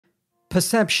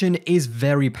Perception is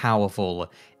very powerful.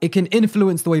 It can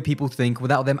influence the way people think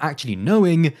without them actually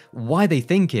knowing why they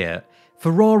think it.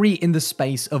 Ferrari, in the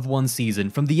space of one season,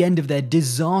 from the end of their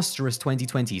disastrous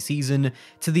 2020 season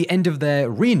to the end of their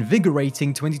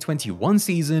reinvigorating 2021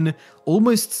 season,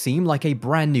 almost seem like a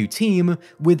brand new team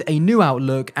with a new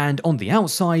outlook, and on the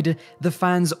outside, the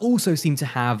fans also seem to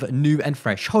have new and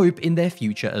fresh hope in their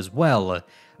future as well.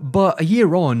 But a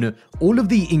year on, all of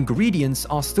the ingredients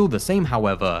are still the same,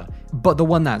 however. But the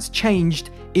one that's changed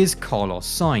is Carlos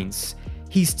Sainz.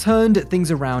 He's turned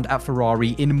things around at Ferrari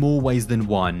in more ways than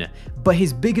one, but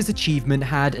his biggest achievement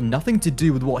had nothing to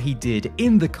do with what he did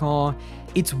in the car,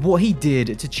 it's what he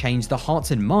did to change the hearts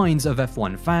and minds of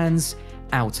F1 fans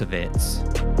out of it.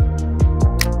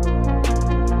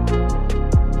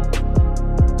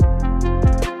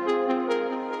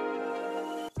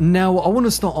 Now, I want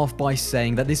to start off by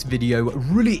saying that this video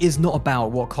really is not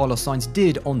about what Carlos Sainz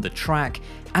did on the track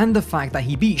and the fact that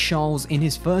he beat Charles in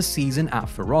his first season at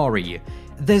Ferrari.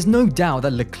 There's no doubt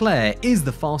that Leclerc is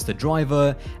the faster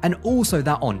driver, and also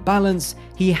that on balance,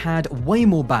 he had way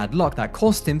more bad luck that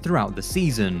cost him throughout the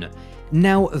season.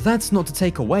 Now, that's not to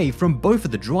take away from both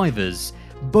of the drivers.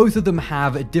 Both of them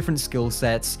have different skill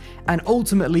sets, and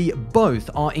ultimately, both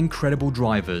are incredible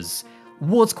drivers.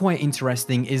 What's quite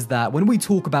interesting is that when we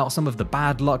talk about some of the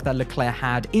bad luck that Leclerc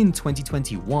had in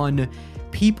 2021,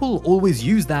 people always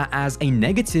use that as a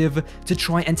negative to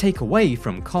try and take away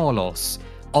from Carlos.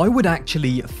 I would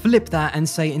actually flip that and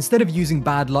say, instead of using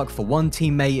bad luck for one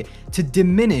teammate to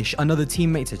diminish another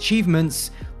teammate's achievements,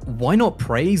 why not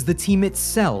praise the team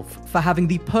itself for having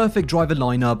the perfect driver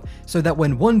lineup so that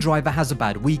when one driver has a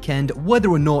bad weekend, whether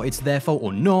or not it's their fault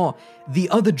or not, the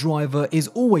other driver is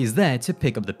always there to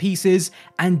pick up the pieces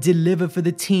and deliver for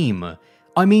the team.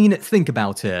 I mean, think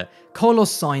about it.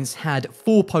 Carlos Sainz had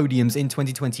 4 podiums in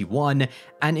 2021,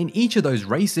 and in each of those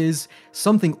races,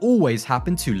 something always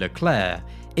happened to Leclerc.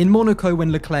 In Monaco,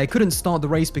 when Leclerc couldn't start the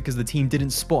race because the team didn't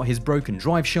spot his broken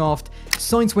drive shaft,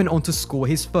 Sainz went on to score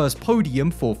his first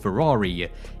podium for Ferrari.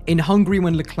 In Hungary,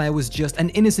 when Leclerc was just an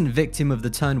innocent victim of the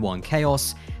Turn 1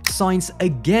 chaos, Sainz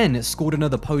again scored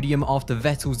another podium after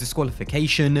Vettel's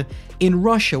disqualification. In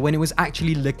Russia, when it was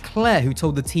actually Leclerc who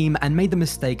told the team and made the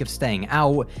mistake of staying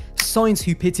out, Sainz,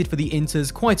 who pitted for the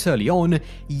Inters quite early on,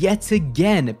 yet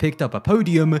again picked up a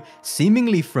podium,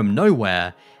 seemingly from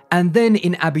nowhere. And then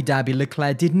in Abu Dhabi,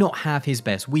 Leclerc did not have his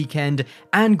best weekend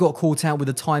and got caught out with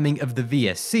the timing of the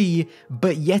VSC,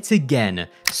 but yet again,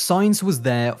 Sainz was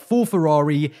there for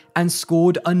Ferrari and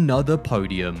scored another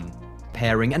podium.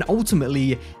 Pairing, and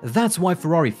ultimately, that's why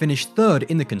Ferrari finished third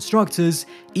in the Constructors,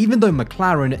 even though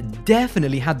McLaren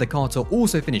definitely had the car to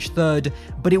also finish third,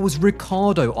 but it was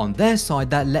Ricciardo on their side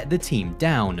that let the team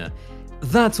down.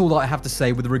 That's all that I have to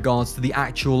say with regards to the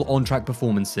actual on-track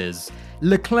performances.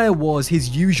 Leclerc was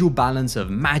his usual balance of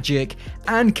magic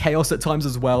and chaos at times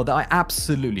as well that I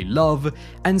absolutely love,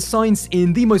 and Sainz,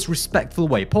 in the most respectful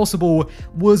way possible,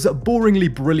 was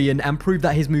boringly brilliant and proved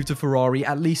that his move to Ferrari,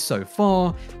 at least so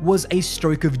far, was a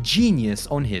stroke of genius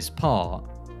on his part.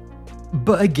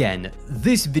 But again,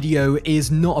 this video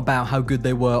is not about how good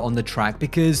they were on the track,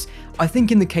 because I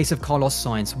think in the case of Carlos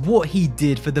Sainz, what he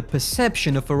did for the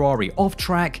perception of Ferrari off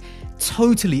track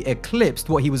totally eclipsed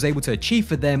what he was able to achieve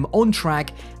for them on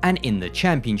track and in the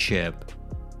championship.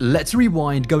 Let's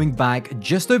rewind, going back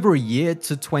just over a year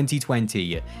to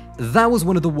 2020. That was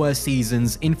one of the worst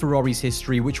seasons in Ferrari's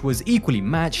history, which was equally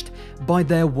matched by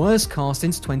their worst car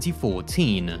since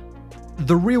 2014.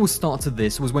 The real start to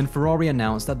this was when Ferrari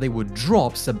announced that they would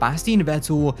drop Sebastian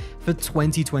Vettel for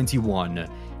 2021.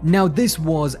 Now, this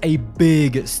was a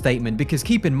big statement because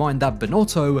keep in mind that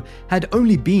Binotto had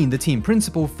only been the team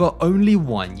principal for only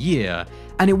 1 year.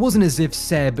 And it wasn't as if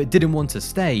Seb didn't want to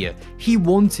stay. He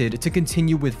wanted to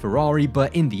continue with Ferrari,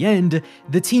 but in the end,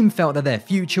 the team felt that their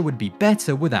future would be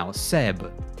better without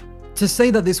Seb. To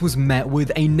say that this was met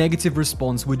with a negative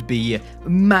response would be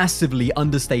massively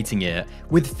understating it,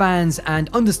 with fans, and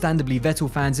understandably Vettel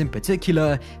fans in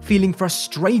particular, feeling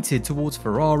frustrated towards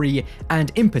Ferrari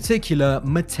and in particular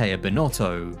Matteo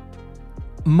Binotto.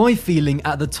 My feeling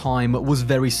at the time was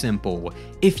very simple.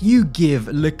 If you give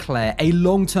Leclerc a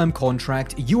long-term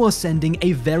contract, you are sending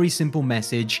a very simple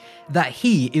message that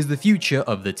he is the future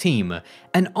of the team.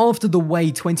 And after the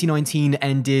way 2019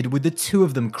 ended, with the two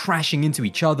of them crashing into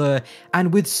each other,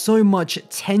 and with so much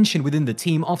tension within the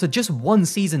team after just one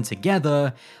season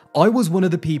together, I was one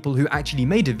of the people who actually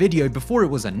made a video before it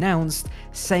was announced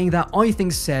saying that I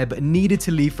think Seb needed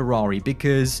to leave Ferrari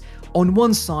because on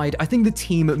one side, I think the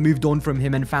team moved on from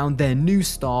him and found their new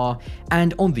star,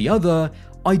 and on the other,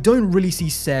 I don't really see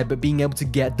Seb being able to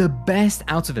get the best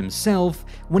out of himself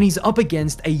when he's up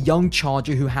against a young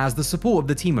charger who has the support of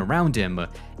the team around him.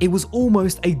 It was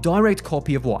almost a direct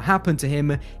copy of what happened to him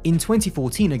in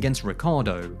 2014 against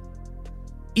Ricciardo.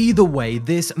 Either way,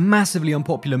 this massively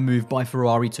unpopular move by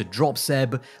Ferrari to drop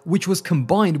Seb, which was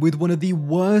combined with one of the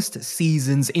worst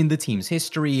seasons in the team's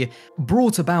history,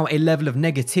 brought about a level of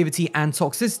negativity and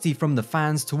toxicity from the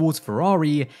fans towards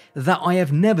Ferrari that I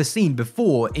have never seen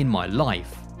before in my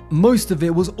life. Most of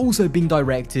it was also being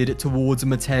directed towards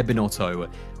Matteo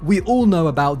Binotto. We all know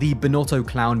about the Binotto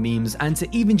clown memes, and to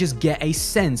even just get a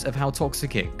sense of how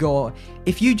toxic it got,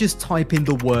 if you just type in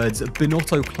the words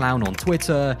Binotto clown on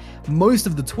Twitter, most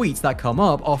of the tweets that come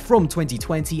up are from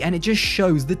 2020, and it just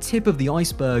shows the tip of the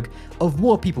iceberg of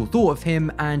what people thought of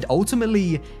him and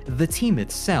ultimately the team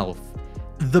itself.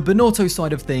 The Binotto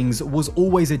side of things was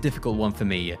always a difficult one for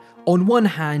me. On one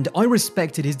hand, I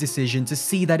respected his decision to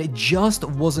see that it just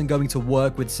wasn't going to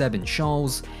work with Seb and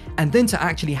Charles, and then to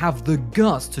actually have the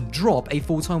guts to drop a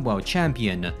four-time world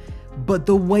champion. But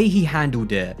the way he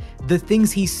handled it, the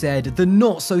things he said, the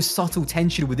not so subtle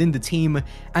tension within the team,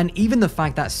 and even the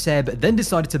fact that Seb then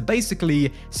decided to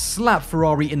basically slap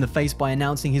Ferrari in the face by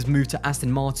announcing his move to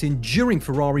Aston Martin during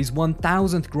Ferrari's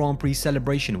 1000th Grand Prix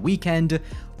celebration weekend,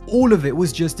 all of it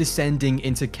was just descending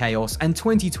into chaos, and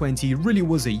 2020 really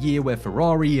was a year where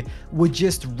Ferrari were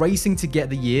just racing to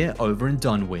get the year over and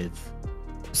done with.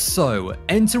 So,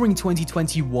 entering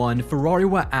 2021, Ferrari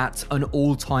were at an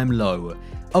all-time low.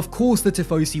 Of course, the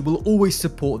Tifosi will always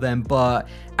support them, but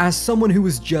as someone who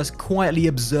was just quietly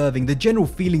observing the general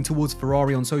feeling towards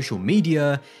Ferrari on social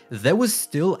media, there was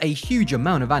still a huge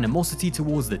amount of animosity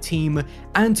towards the team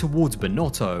and towards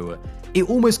Binotto. It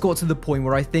almost got to the point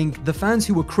where I think the fans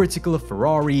who were critical of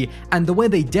Ferrari and the way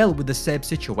they dealt with the Seb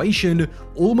situation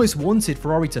almost wanted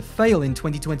Ferrari to fail in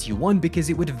 2021 because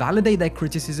it would validate their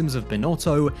criticisms of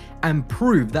Binotto and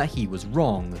prove that he was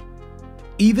wrong.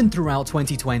 Even throughout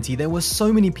 2020, there were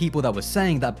so many people that were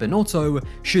saying that Binotto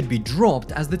should be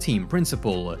dropped as the team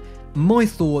principal. My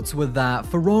thoughts were that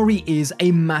Ferrari is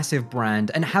a massive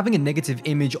brand, and having a negative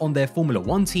image on their Formula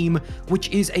 1 team, which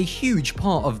is a huge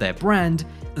part of their brand,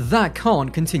 that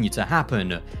can't continue to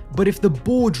happen. But if the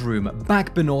boardroom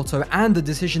back Binotto and the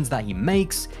decisions that he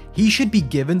makes, he should be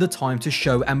given the time to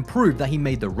show and prove that he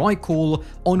made the right call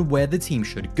on where the team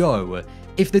should go.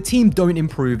 If the team don't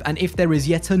improve, and if there is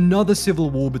yet another civil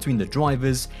war between the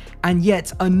drivers, and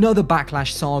yet another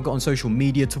backlash saga on social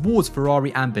media towards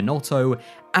Ferrari and Binotto,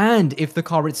 and if the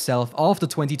car itself after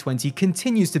 2020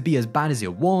 continues to be as bad as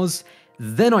it was,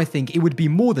 then I think it would be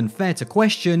more than fair to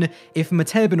question if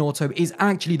Matteo Binotto is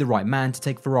actually the right man to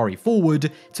take Ferrari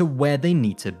forward to where they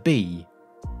need to be.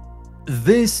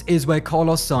 This is where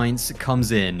Carlos Sainz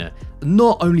comes in.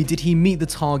 Not only did he meet the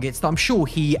targets that I'm sure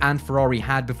he and Ferrari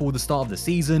had before the start of the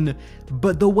season,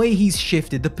 but the way he's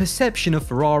shifted the perception of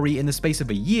Ferrari in the space of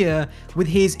a year with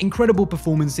his incredible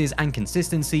performances and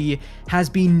consistency has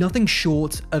been nothing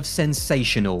short of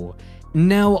sensational.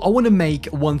 Now, I want to make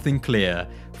one thing clear.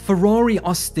 Ferrari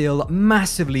are still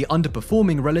massively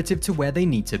underperforming relative to where they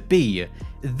need to be.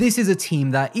 This is a team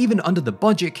that, even under the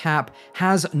budget cap,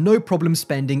 has no problem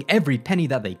spending every penny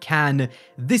that they can.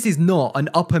 This is not an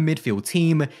upper midfield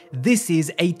team. This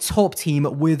is a top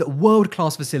team with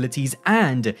world-class facilities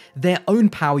and their own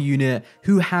power unit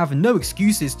who have no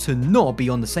excuses to not be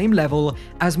on the same level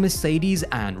as Mercedes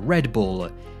and Red Bull.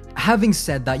 Having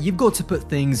said that, you've got to put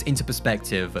things into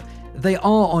perspective. They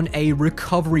are on a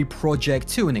recovery project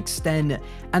to an extent,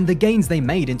 and the gains they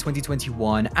made in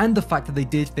 2021 and the fact that they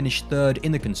did finish third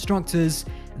in the Constructors,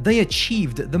 they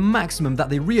achieved the maximum that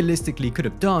they realistically could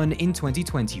have done in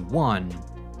 2021.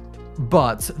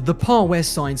 But the part where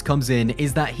Sainz comes in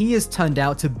is that he has turned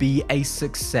out to be a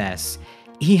success.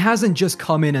 He hasn't just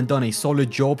come in and done a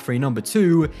solid job for a number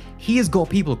 2, he has got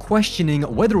people questioning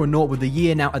whether or not, with a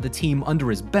year now at the team under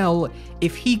his belt,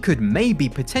 if he could maybe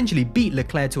potentially beat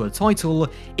Leclerc to a title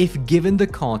if given the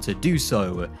car to do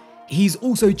so. He's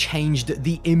also changed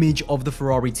the image of the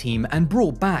Ferrari team and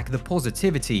brought back the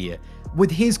positivity. With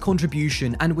his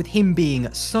contribution and with him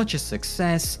being such a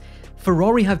success,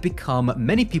 Ferrari have become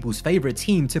many people's favorite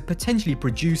team to potentially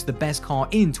produce the best car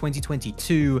in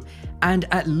 2022 and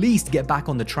at least get back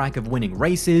on the track of winning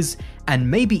races and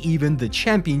maybe even the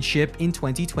championship in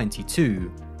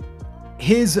 2022.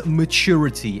 His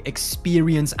maturity,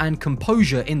 experience and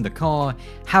composure in the car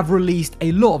have released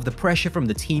a lot of the pressure from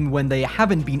the team when they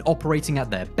haven't been operating at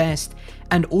their best,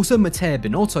 and also Matteo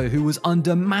Binotto, who was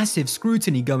under massive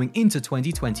scrutiny going into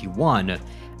 2021.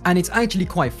 And it's actually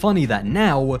quite funny that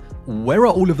now, where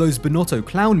are all of those Binotto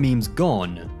clown memes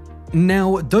gone?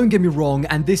 Now, don't get me wrong,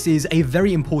 and this is a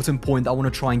very important point that I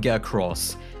want to try and get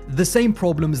across. The same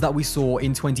problems that we saw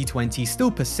in 2020 still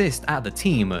persist at the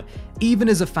team. Even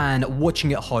as a fan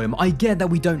watching at home, I get that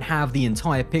we don't have the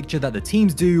entire picture that the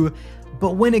teams do,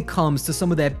 but when it comes to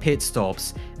some of their pit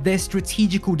stops, their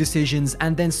strategical decisions,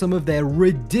 and then some of their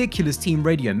ridiculous team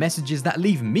radio messages that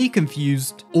leave me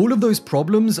confused, all of those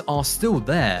problems are still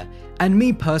there. And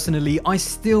me personally, I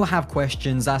still have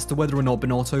questions as to whether or not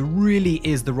Binotto really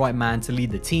is the right man to lead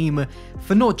the team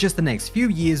for not just the next few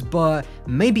years, but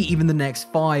maybe even the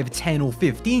next 5, 10 or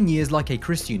 15 years like a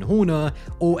Christian Horner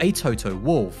or a Toto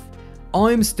Wolff.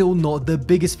 I'm still not the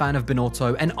biggest fan of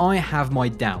Binotto and I have my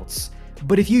doubts.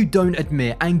 But if you don't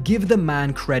admit and give the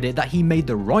man credit that he made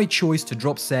the right choice to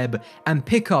drop Seb and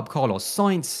pick up Carlos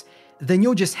Sainz, then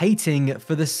you're just hating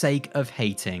for the sake of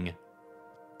hating.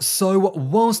 So,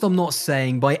 whilst I'm not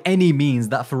saying by any means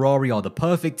that Ferrari are the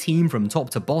perfect team from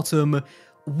top to bottom,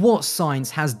 what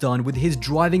Sainz has done with his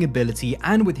driving ability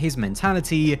and with his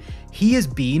mentality, he has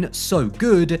been so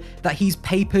good that he's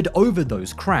papered over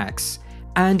those cracks.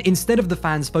 And instead of the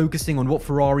fans focusing on what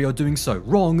Ferrari are doing so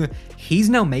wrong, he's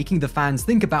now making the fans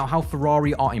think about how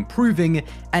Ferrari are improving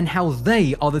and how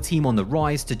they are the team on the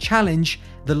rise to challenge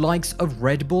the likes of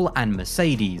Red Bull and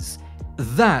Mercedes.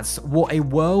 That's what a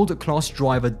world-class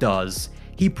driver does.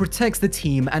 He protects the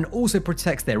team and also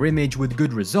protects their image with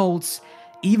good results,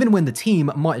 even when the team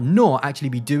might not actually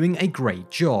be doing a great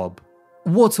job.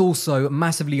 What's also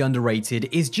massively underrated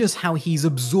is just how he's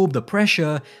absorbed the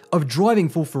pressure of driving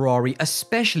for Ferrari,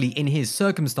 especially in his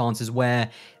circumstances where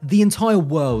the entire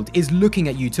world is looking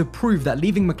at you to prove that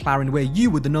leaving McLaren where you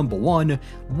were the number one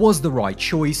was the right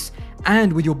choice,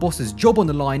 and with your boss's job on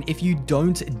the line if you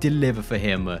don't deliver for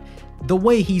him. The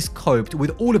way he's coped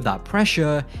with all of that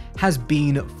pressure has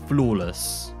been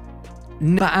flawless.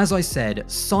 But as I said,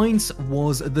 Sainz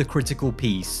was the critical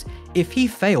piece. If he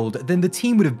failed, then the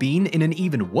team would have been in an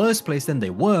even worse place than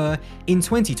they were in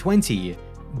 2020.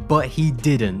 But he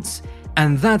didn't.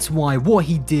 And that's why what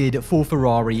he did for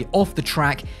Ferrari off the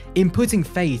track in putting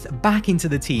faith back into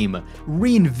the team,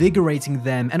 reinvigorating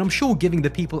them, and I'm sure giving the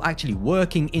people actually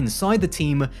working inside the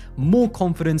team more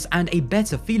confidence and a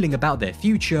better feeling about their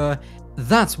future,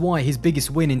 that's why his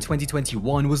biggest win in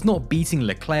 2021 was not beating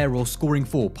Leclerc or scoring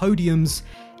 4 podiums.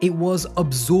 It was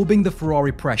absorbing the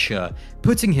Ferrari pressure,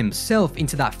 putting himself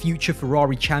into that future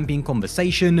Ferrari champion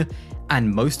conversation, and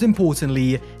most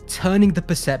importantly, turning the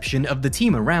perception of the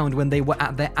team around when they were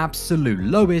at their absolute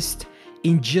lowest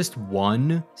in just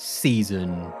one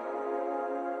season.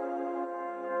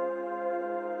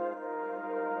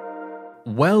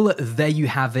 Well, there you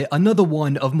have it, another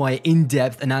one of my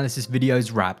in-depth analysis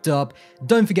videos wrapped up.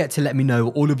 Don't forget to let me know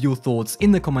all of your thoughts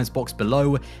in the comments box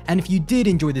below, and if you did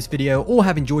enjoy this video or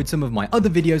have enjoyed some of my other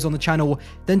videos on the channel,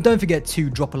 then don't forget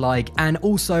to drop a like and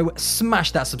also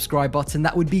smash that subscribe button.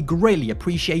 That would be greatly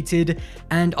appreciated,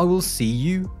 and I will see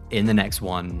you in the next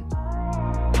one.